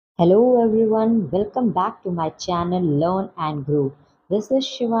Hello everyone, welcome back to my channel Learn and Grow. This is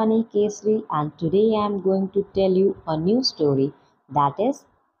Shivani Kesri and today I am going to tell you a new story, that is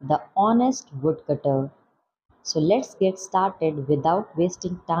The Honest Woodcutter. So let's get started without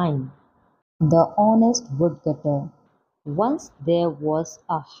wasting time. The Honest Woodcutter. Once there was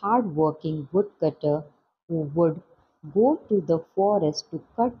a hard-working woodcutter who would go to the forest to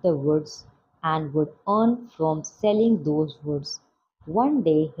cut the woods and would earn from selling those woods. One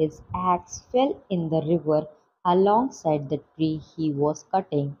day his axe fell in the river alongside the tree he was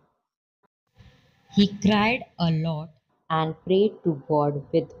cutting. He cried a lot and prayed to God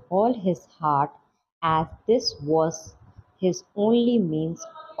with all his heart, as this was his only means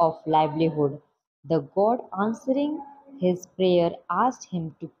of livelihood. The God, answering his prayer, asked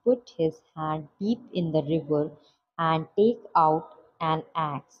him to put his hand deep in the river and take out an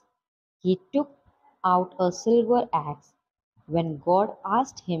axe. He took out a silver axe. When God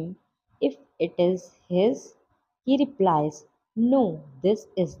asked him if it is his, he replies, "No, this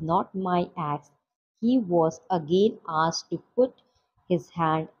is not my axe." He was again asked to put his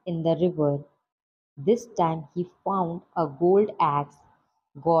hand in the river. This time he found a gold axe.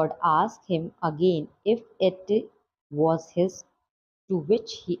 God asked him again if it was his, to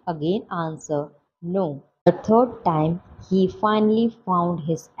which he again answered, "No." The third time he finally found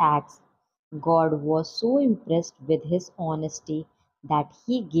his axe. God was so impressed with his honesty that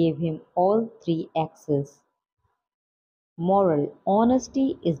he gave him all three axes. Moral: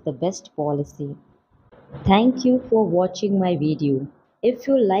 honesty is the best policy. Thank you for watching my video. If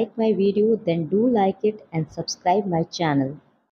you like my video, then do like it and subscribe my channel.